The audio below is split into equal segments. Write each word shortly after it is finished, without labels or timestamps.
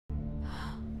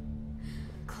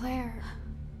Claire,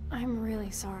 I'm really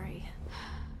sorry.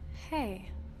 Hey,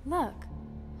 look.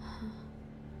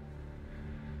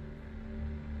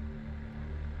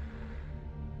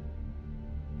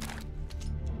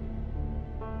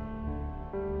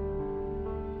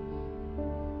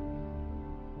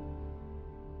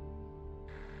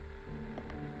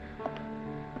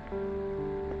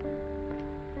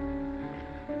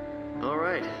 All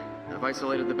right, I've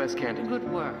isolated the best candidate. Good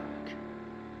work.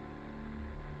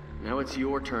 Now it's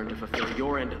your turn to fulfill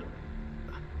your end of...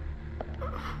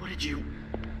 What did you...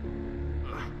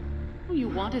 You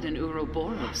wanted an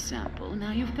Ouroboros sample,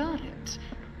 now you've got it.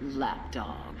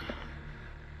 Lapdog.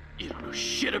 You don't know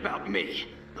shit about me.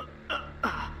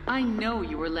 I know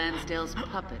you were Lansdale's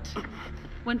puppet.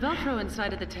 When Veltro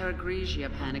incited the Terra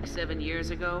Grigia panic 7 years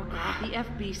ago, the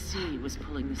FBC was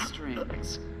pulling the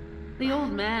strings. The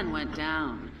old man went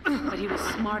down, but he was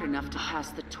smart enough to pass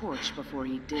the torch before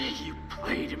he did. You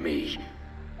played me.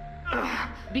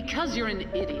 Because you're an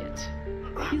idiot.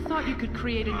 You thought you could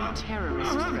create a new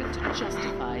terrorist threat to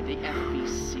justify the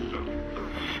FBC.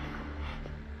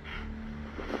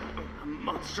 A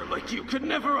monster like you could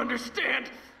never understand.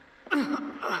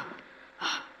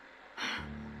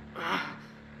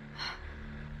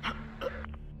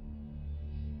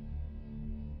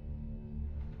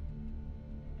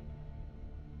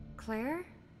 Claire?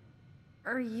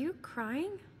 Are you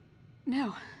crying?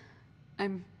 No.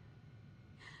 I'm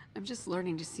just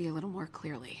learning to see a little more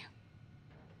clearly.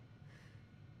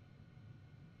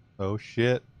 Oh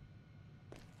shit.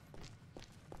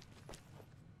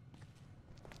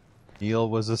 Neil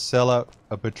was a sellout,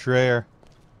 a betrayer.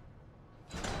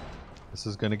 This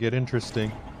is gonna get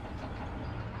interesting.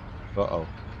 Uh-oh.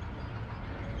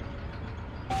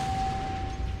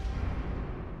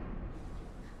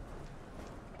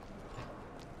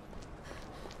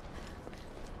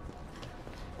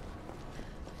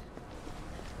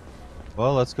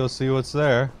 Well, let's go see what's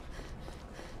there.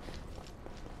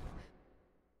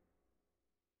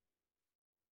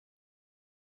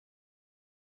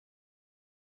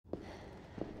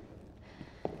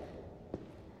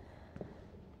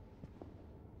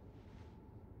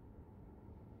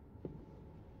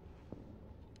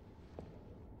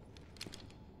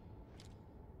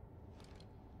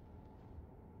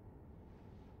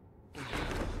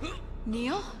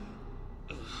 Neil?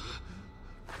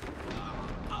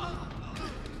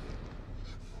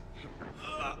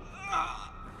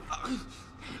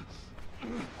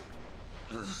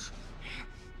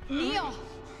 Neil!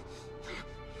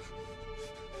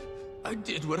 I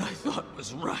did what I thought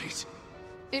was right.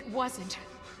 It wasn't.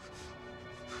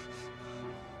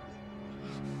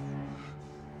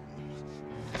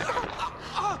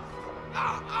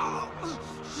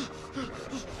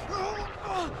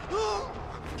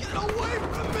 Get away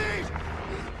from me!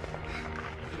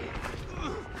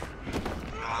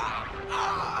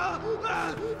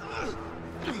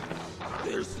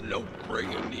 There's no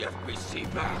bringing the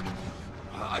FBC back.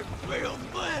 I failed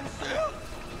Lansdale.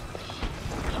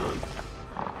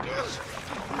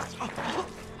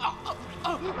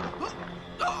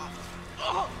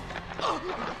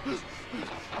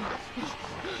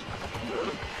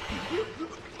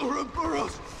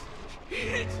 Ouroboros!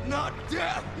 It's not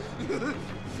death!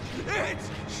 It's...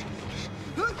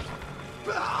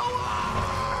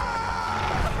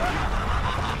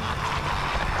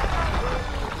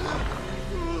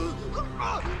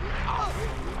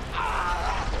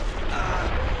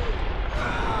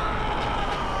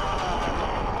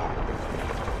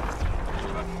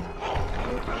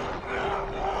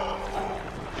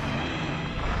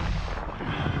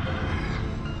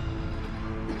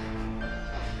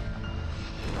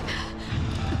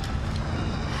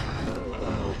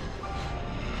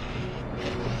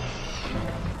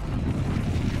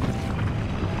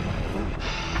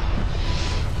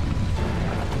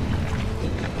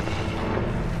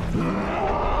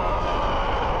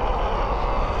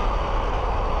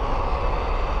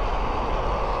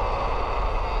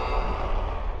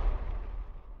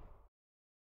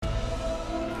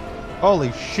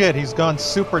 Holy shit, he's gone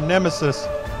super nemesis.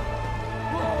 Neil!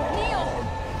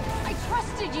 I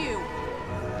trusted you!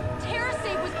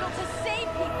 TerraSave was built to save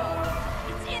people!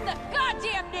 It's in the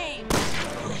goddamn name!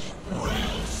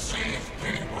 We'll save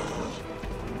people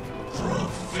through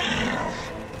fear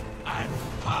and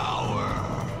power.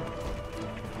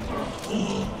 The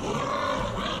whole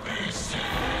world will be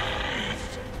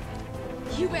saved.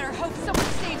 You better hope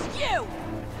someone saves you!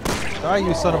 Die,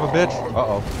 you son of a bitch.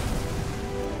 Uh-oh.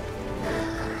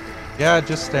 Yeah,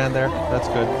 just stand there. That's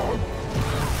good.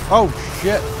 Oh,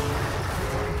 shit.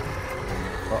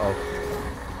 Uh-oh.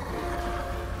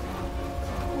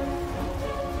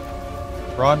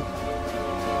 Run.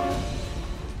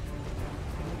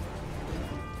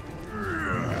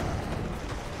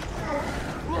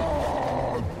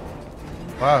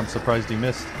 Wow, I'm surprised he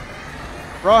missed.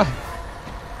 Run!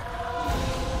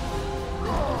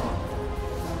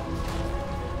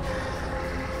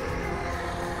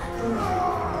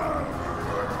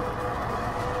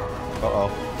 Uh-oh.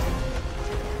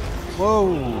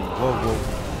 Whoa! Whoa,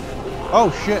 whoa. Oh,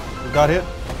 shit! We got hit.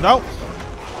 Nope!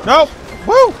 Nope!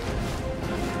 Woo!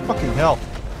 Fucking hell.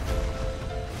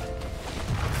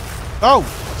 Oh!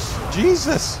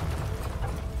 Jesus!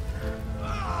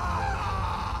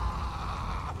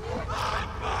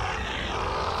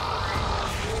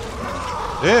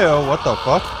 Ew, what the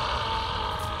fuck?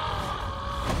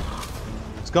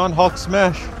 It's gone Hulk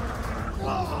smash.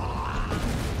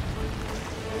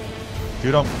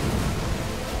 Shoot him.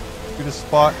 Shoot his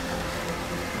spot.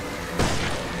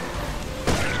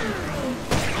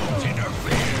 Don't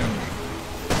interfere.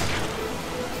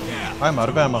 Yeah. I'm out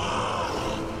of ammo.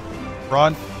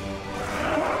 Run.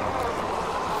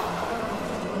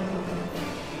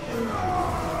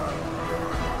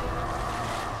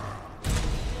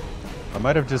 I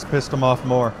might have just pissed him off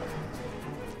more.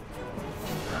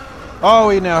 Oh,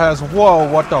 he now has... Whoa,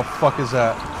 what the fuck is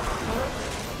that?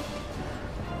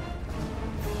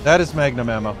 That is Magnum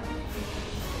ammo.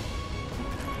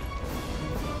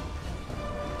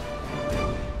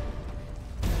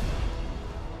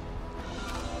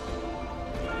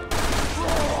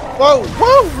 Whoa,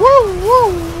 whoa, whoa,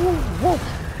 whoa, whoa, whoa.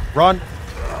 Run.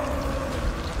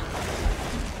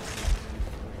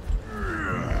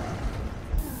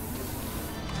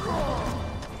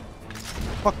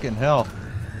 Fucking hell.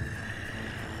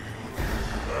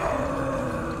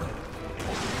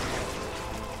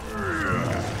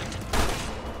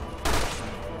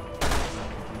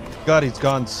 God, he's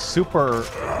gone super...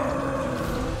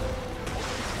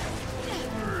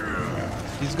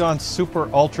 He's gone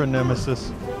super ultra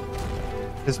nemesis.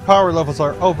 His power levels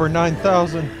are over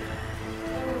 9,000.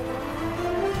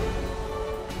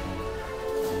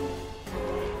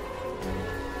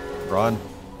 Run.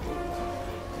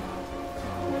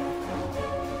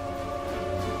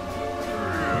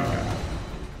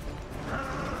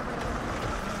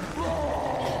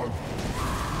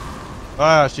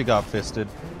 Ah, she got fisted.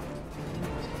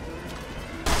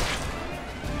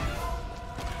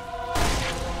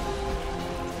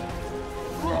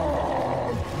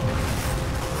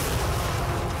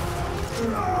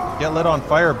 Get lit on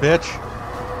fire, bitch.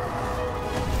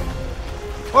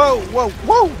 Whoa, whoa,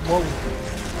 whoa, whoa.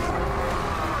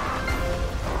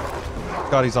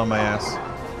 God, he's on my ass.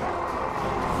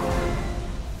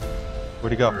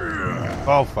 Where'd he go?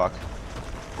 Oh, fuck.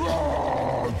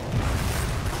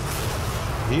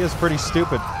 He is pretty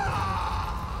stupid.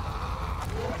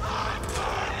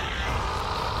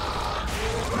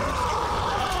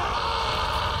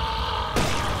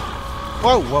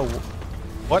 Whoa, whoa, whoa.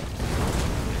 What?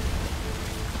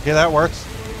 Yeah, that works.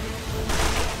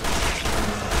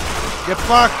 Get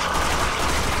fucked!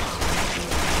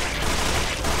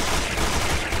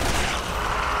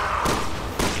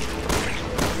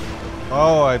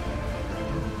 Oh, I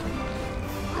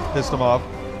pissed him off.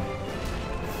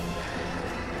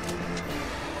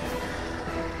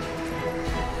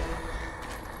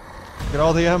 Get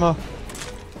all the ammo.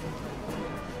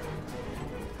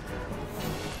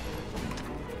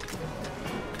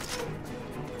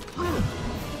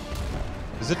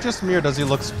 Is it just me or does he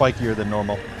look spikier than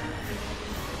normal?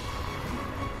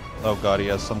 Oh god, he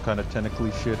has some kind of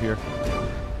tentacly shit here.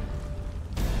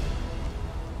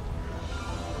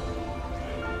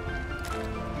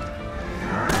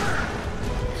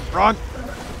 Run!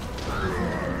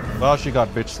 Well, she got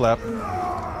bitch slapped.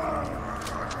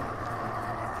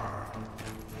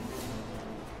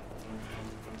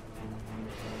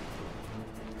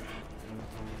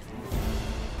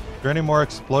 Are there any more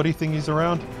explodey thingies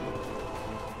around?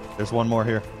 There's one more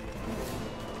here.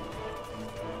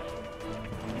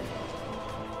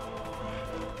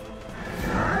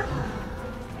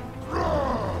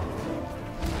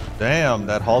 Damn,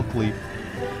 that Hulk leap.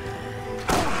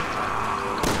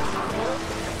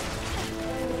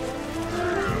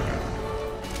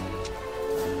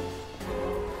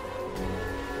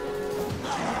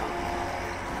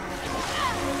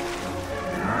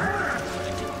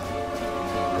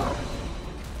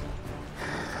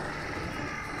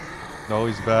 Oh,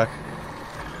 he's back.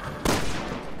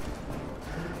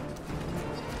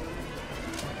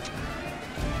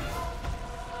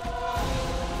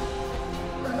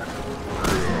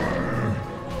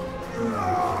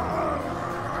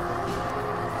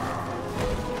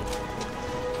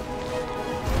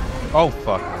 Oh,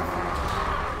 fuck.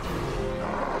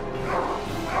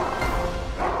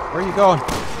 Where are you going?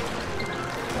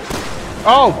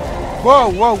 Oh! Whoa,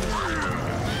 whoa!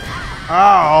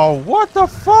 Ow, what the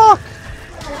fuck?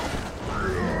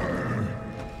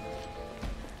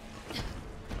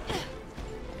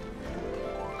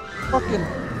 Fucking...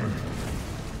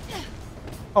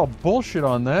 Oh, bullshit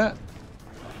on that.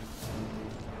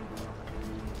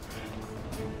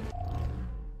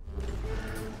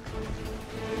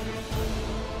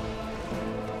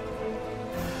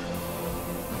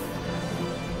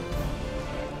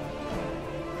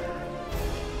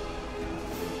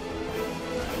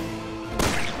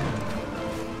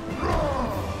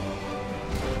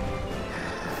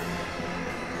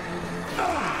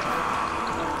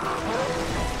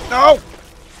 No!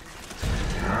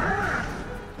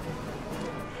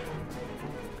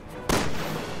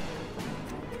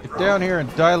 Get down here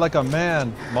and die like a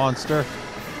man, monster.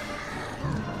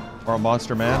 Or a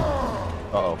monster man.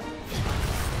 Uh-oh.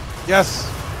 Yes!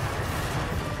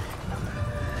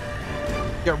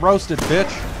 Get roasted, bitch!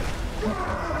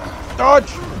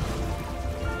 Dodge!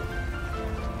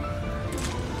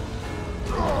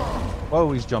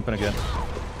 Whoa, he's jumping again.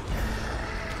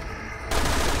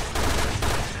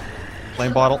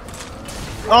 Flame bottle.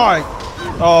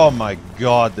 Oh my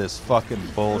god, this fucking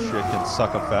bullshit can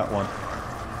suck a fat one.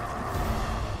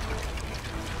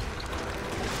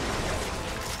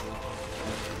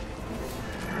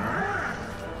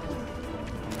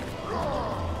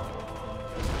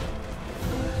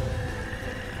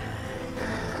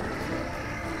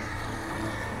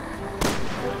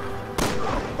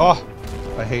 Oh,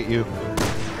 I hate you.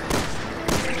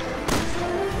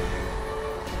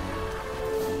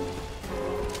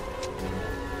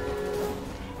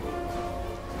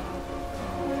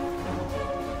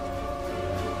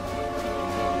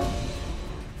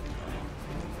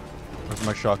 Where's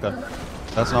my shotgun?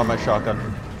 That's not my shotgun.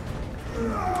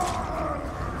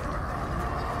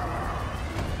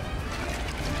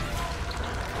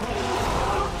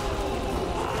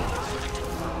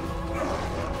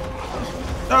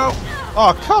 No!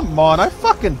 Oh, come on, I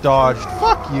fucking dodged.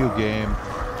 Fuck you, game.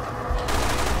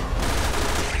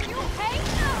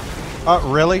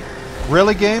 Really?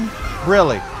 Really, game?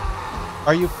 Really?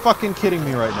 Are you fucking kidding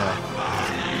me right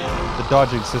now? The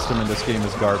dodging system in this game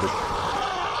is garbage.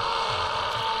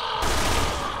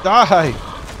 Die!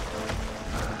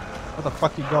 Where the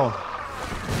fuck you going?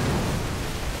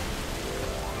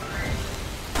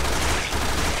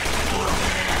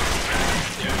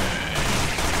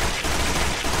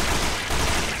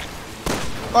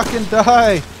 Fucking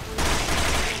die!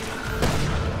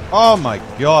 Oh my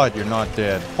god, you're not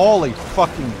dead. Holy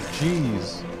fucking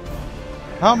jeez.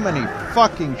 How many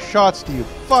fucking shots do you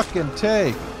fucking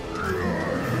take?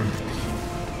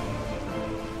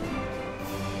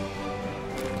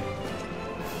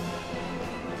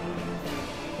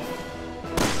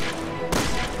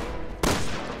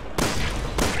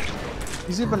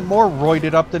 He's even more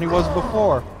roided up than he was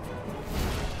before.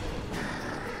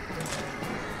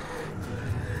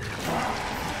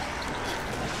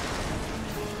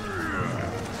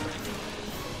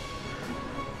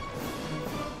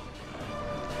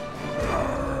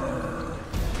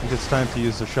 I think it's time to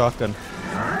use the shotgun.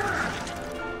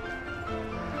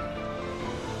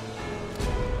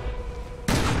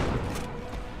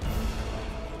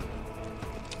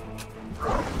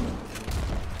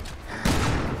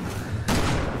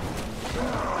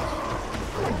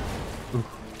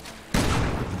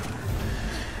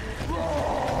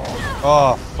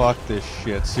 Oh, fuck this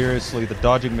shit. Seriously, the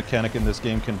dodging mechanic in this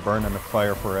game can burn in a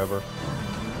fire forever.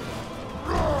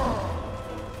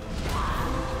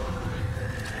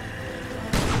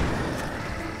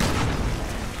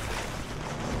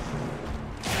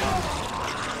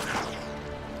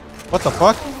 What the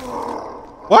fuck?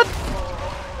 What?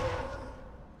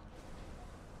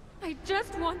 I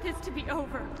just want this to be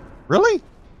over. Really?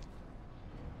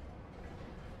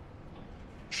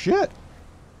 Shit.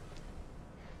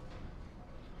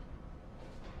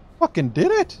 Fucking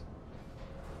did it?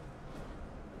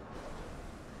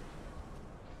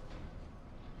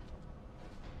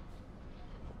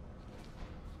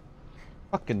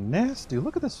 Fucking nasty.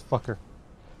 Look at this fucker.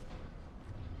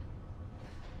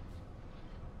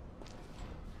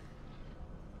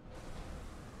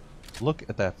 Look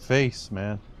at that face,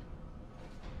 man.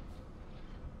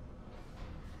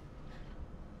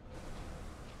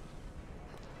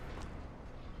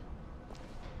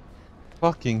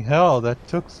 Fucking hell, that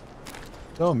took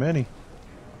so many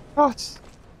shots.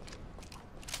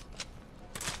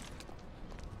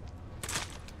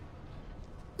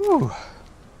 Whew.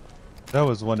 That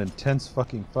was one intense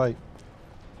fucking fight.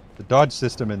 The dodge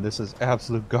system in this is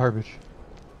absolute garbage.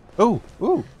 Ooh,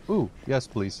 ooh, ooh, yes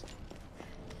please.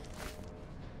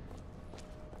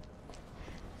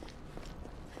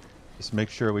 Just make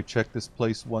sure we check this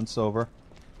place once over.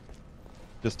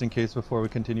 Just in case before we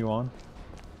continue on.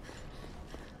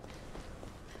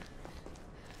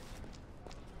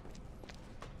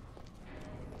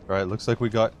 Alright, looks like we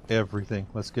got everything.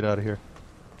 Let's get out of here.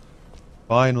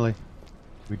 Finally.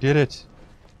 We did it.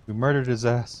 We murdered his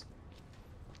ass.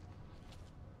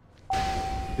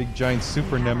 Big giant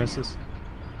super nemesis.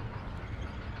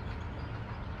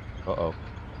 Uh-oh.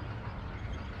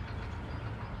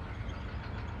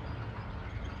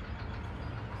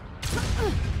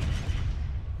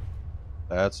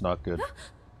 That's not good.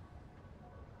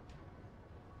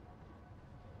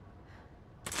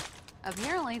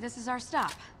 Apparently, this is our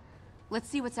stop. Let's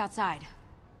see what's outside.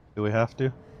 Do we have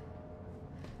to?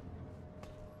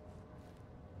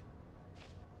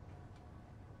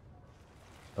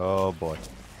 Oh boy.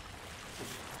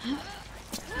 I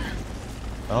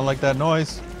don't like that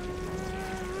noise.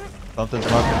 Something's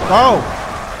not. Oh!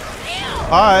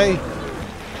 Hi!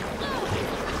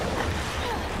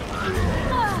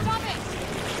 Stop it!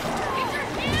 Get your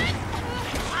hands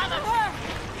out of her!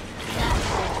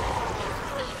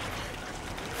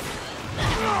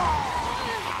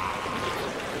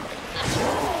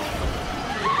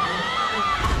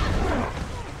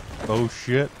 Oh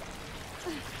shit.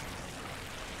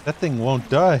 That thing won't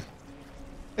die.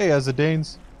 Hey,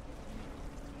 Azidanes.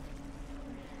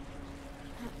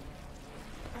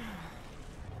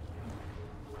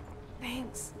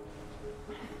 Thanks.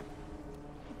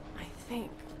 I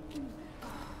think.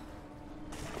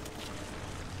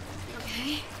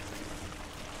 Okay.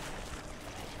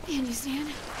 Can you stand?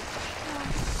 Oh,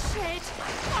 shit!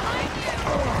 Behind you!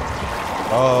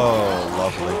 Oh,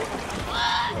 lovely.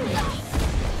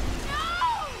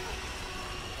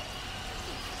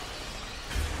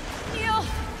 Neil!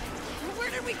 Where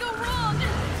did we go wrong?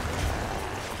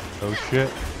 Oh shit.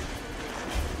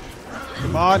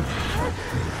 Come on.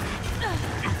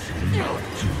 Not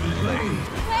too late.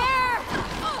 Claire!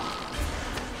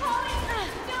 Holly,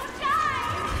 don't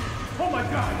die! Oh my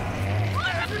god!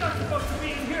 You're not supposed to be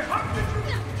in here! How could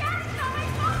you? Dad's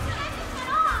going home to end this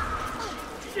off!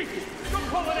 Jesus! Don't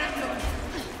call an ambulance!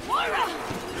 Moira!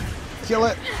 Kill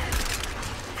it.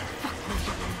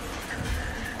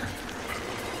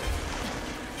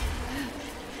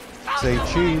 Say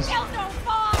cheese. Hell don't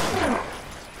fall!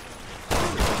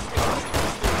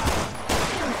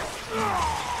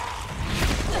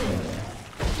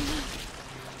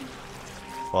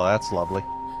 Well, that's lovely.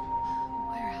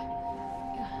 Moira,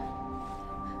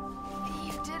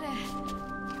 you did it.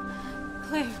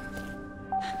 Claire.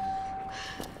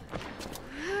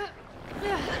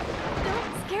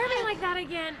 Don't scare me like that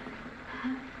again.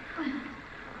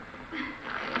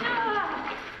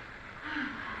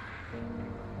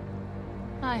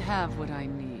 I have what I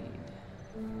need.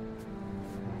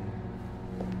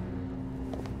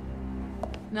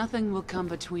 Nothing will come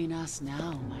between us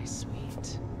now, my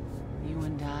sweet. You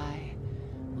and I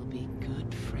will be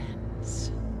good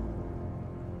friends.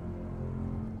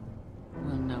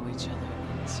 We'll know each other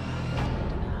inside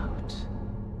and out.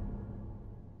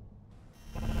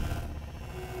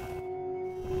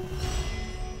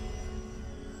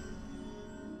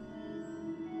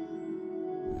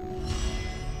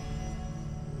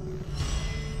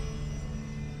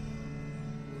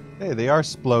 Hey, they are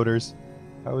sploders.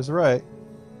 I was right.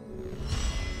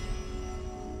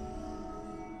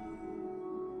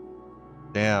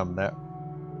 Damn, that...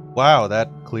 Wow, that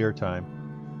clear time.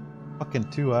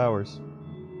 Fucking 2 hours.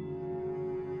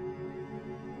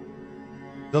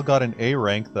 Still got an A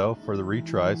rank, though, for the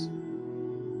retries.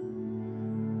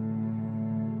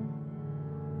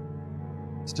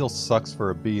 Still sucks for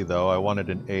a B, though. I wanted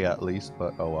an A at least,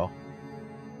 but oh well.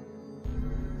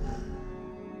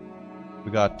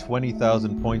 We got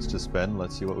 20,000 points to spend.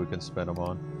 Let's see what we can spend them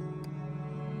on.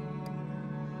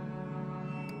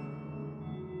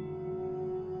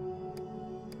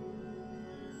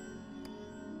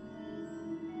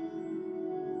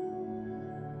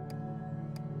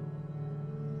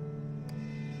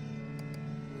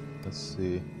 Let's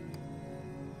see.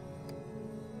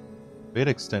 Beta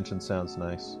extension sounds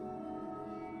nice.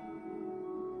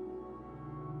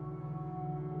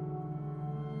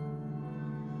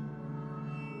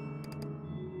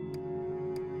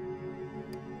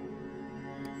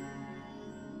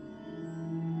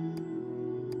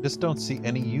 Just don't see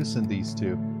any use in these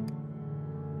two.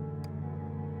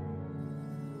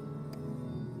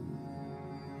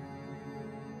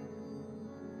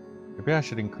 Maybe I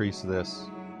should increase this.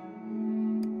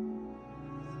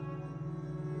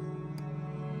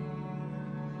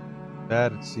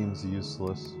 That it seems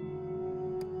useless.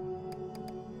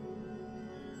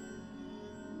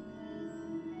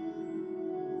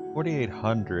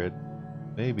 $4,800,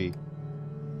 maybe.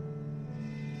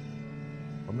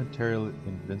 Momentary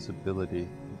invincibility.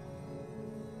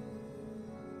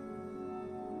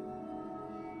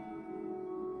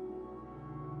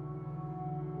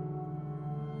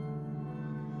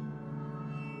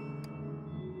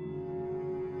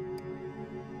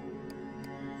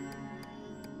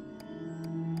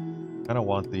 I don't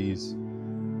want these.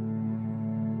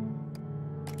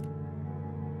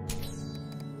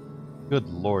 Good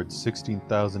lord,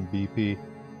 16,000 BP.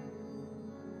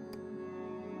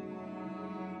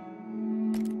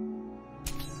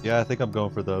 Yeah, I think I'm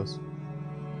going for those.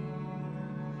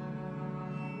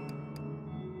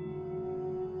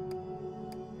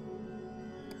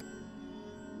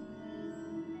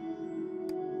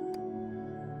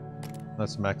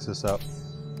 Let's max this out.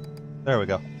 There we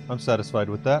go. I'm satisfied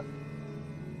with that.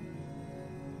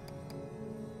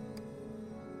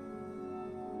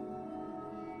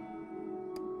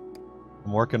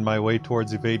 I'm working my way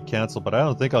towards evade cancel, but I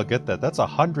don't think I'll get that. That's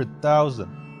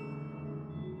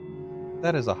 100,000.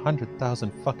 That is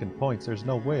 100,000 fucking points. There's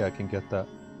no way I can get that.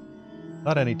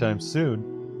 Not anytime soon.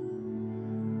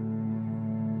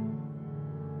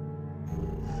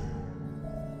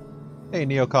 Hey,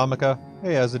 Neocomica.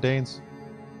 Hey, Azidanes.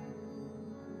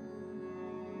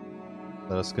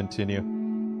 Let us continue.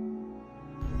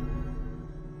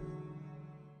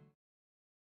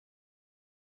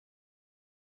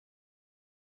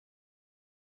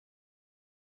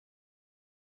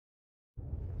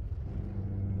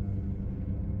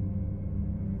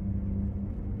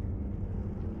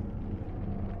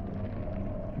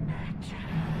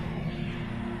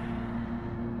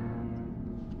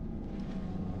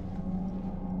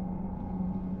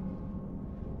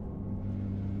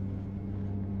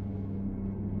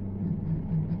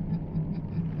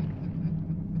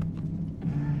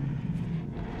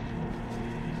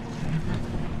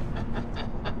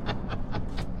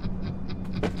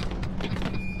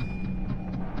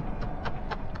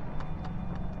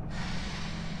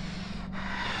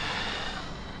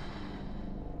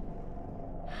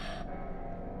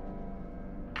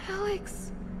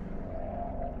 Alex.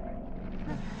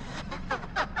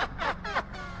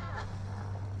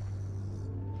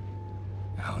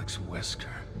 Alex Wesker.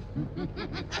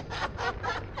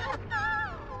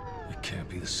 It can't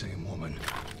be the same woman.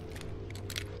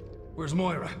 Where's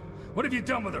Moira? What have you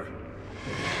done with her?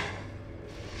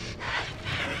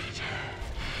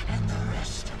 And the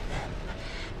rest of them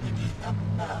beneath a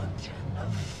mountain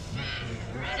of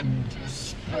fear and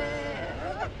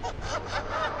despair.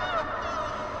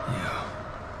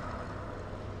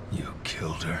 You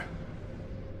killed her.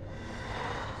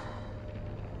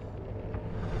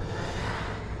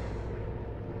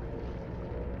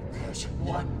 There's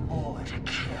one more to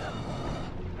kill.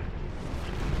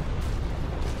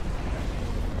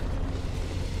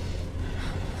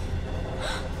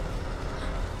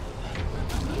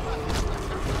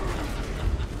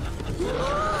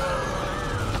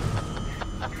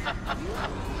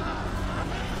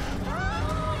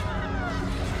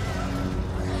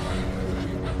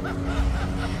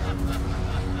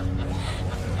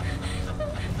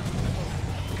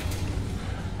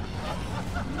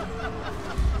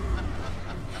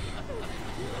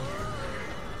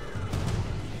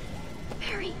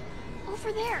 Barry,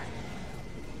 over there.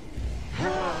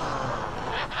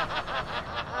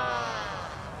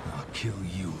 I'll kill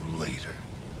you later.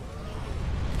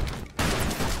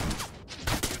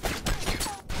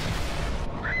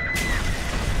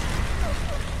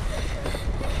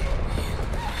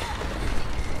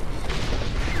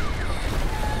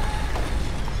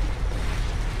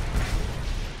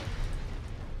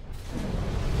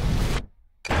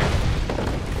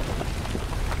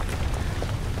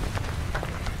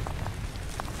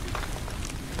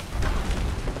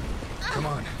 Come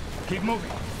on, keep moving.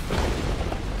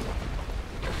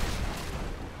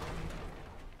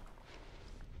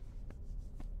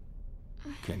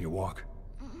 Can you walk?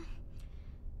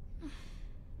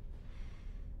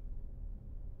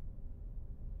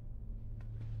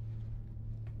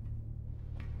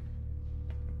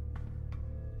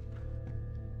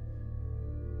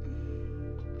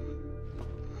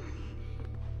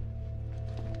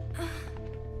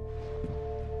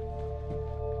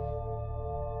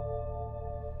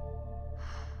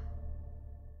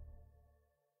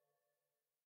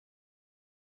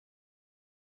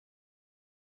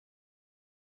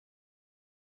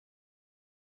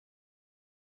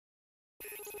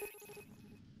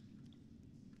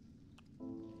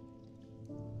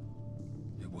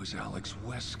 It was Alex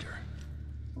Wesker.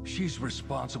 She's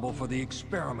responsible for the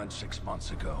experiment 6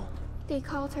 months ago. They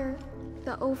called her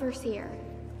the Overseer.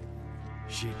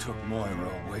 She took Moira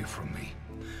away from me.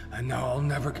 And now I'll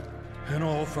never get... And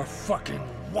all for fucking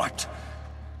what?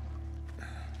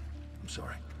 I'm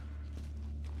sorry.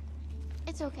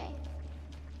 It's okay.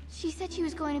 She said she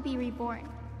was going to be reborn.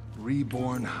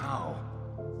 Reborn how?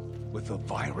 With a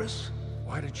virus?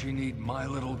 Why did she need my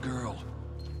little girl?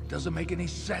 Doesn't make any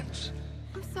sense.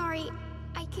 I'm sorry.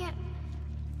 I can't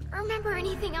remember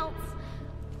anything else.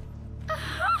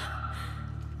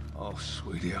 Oh,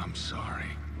 sweetie, I'm sorry.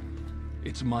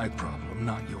 It's my problem,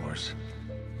 not yours.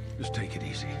 Just take it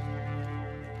easy.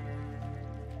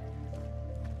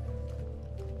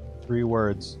 3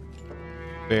 words.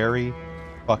 Very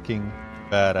fucking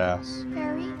badass.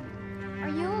 Barry, are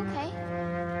you okay?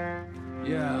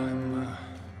 Yeah,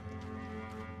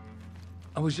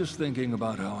 I was just thinking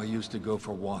about how I used to go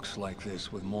for walks like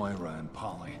this with Moira and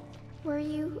Polly. Were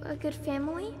you a good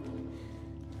family?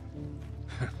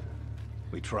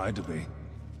 We tried to be.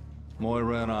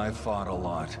 Moira and I fought a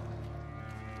lot.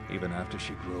 Even after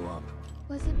she grew up.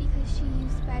 Was it because she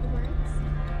used bad words?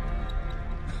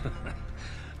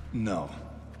 No.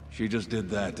 She just did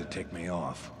that to tick me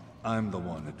off. I'm the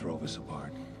one that drove us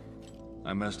apart.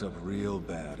 I messed up real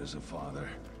bad as a father.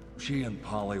 She and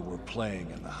Polly were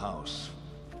playing in the house.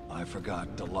 I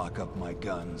forgot to lock up my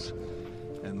guns.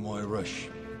 And Moira,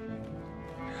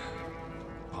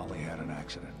 Polly had an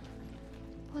accident.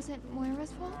 Was it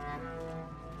Moira's fault?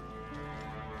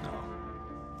 No.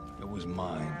 It was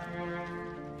mine.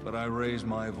 But I raised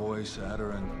my voice at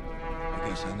her and I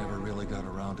guess I never really got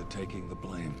around to taking the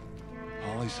blame.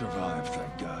 Polly survived,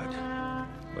 thank God.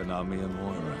 But not me and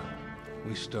Moira.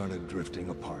 We started drifting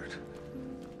apart.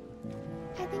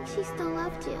 I think she still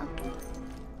loved you.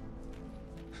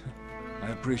 I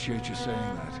appreciate you saying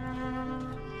that.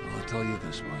 I'll tell you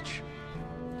this much.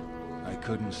 I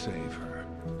couldn't save her,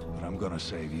 but I'm gonna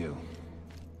save you.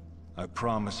 I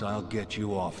promise I'll get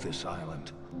you off this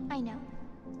island. I know.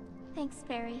 Thanks,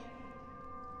 Barry.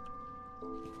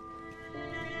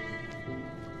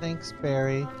 Thanks,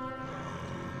 Barry.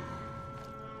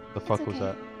 The It's fuck was okay.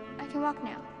 that? I can walk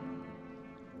now.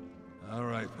 All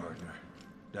right, partner.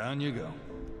 Down you go.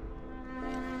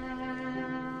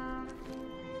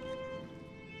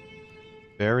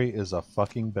 Barry is a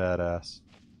fucking badass.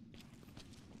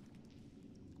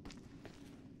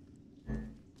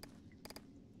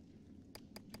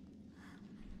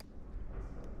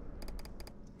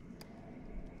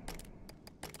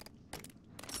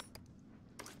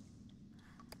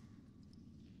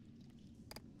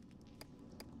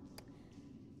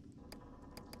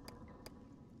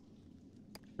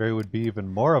 Barry would be even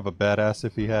more of a badass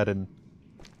if he had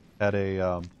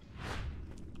a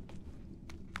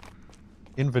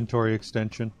inventory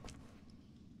extension.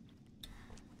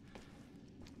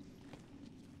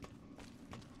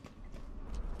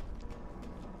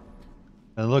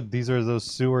 And look, these are those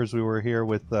sewers we were here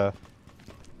with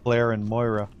Claire and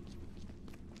Moira.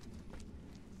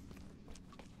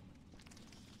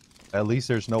 At least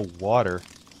there's no water.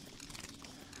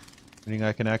 Meaning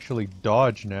I can actually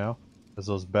dodge now as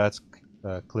those bats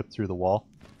clip through the wall.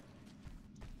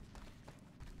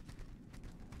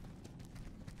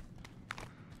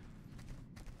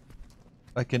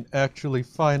 I can actually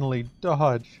finally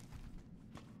dodge.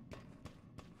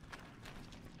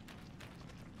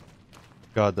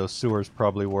 God, those sewers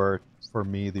probably were, for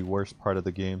me, the worst part of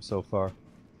the game so far.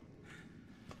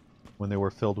 When they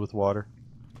were filled with water.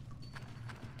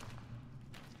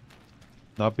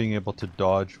 Not being able to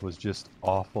dodge was just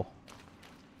awful.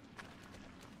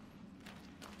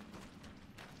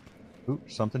 Ooh,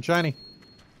 something shiny.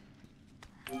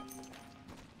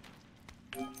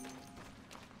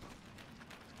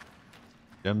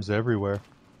 Gems everywhere.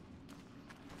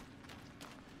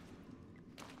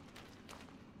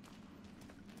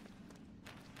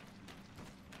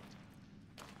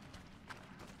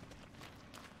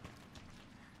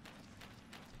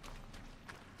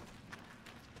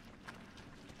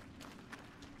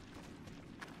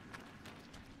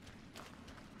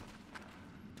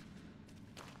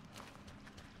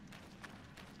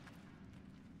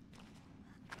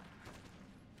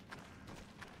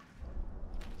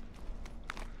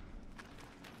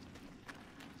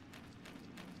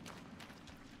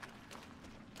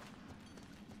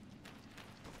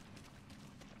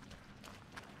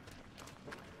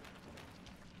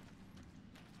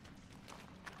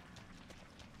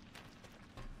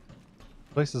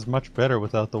 Place is much better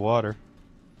without the water.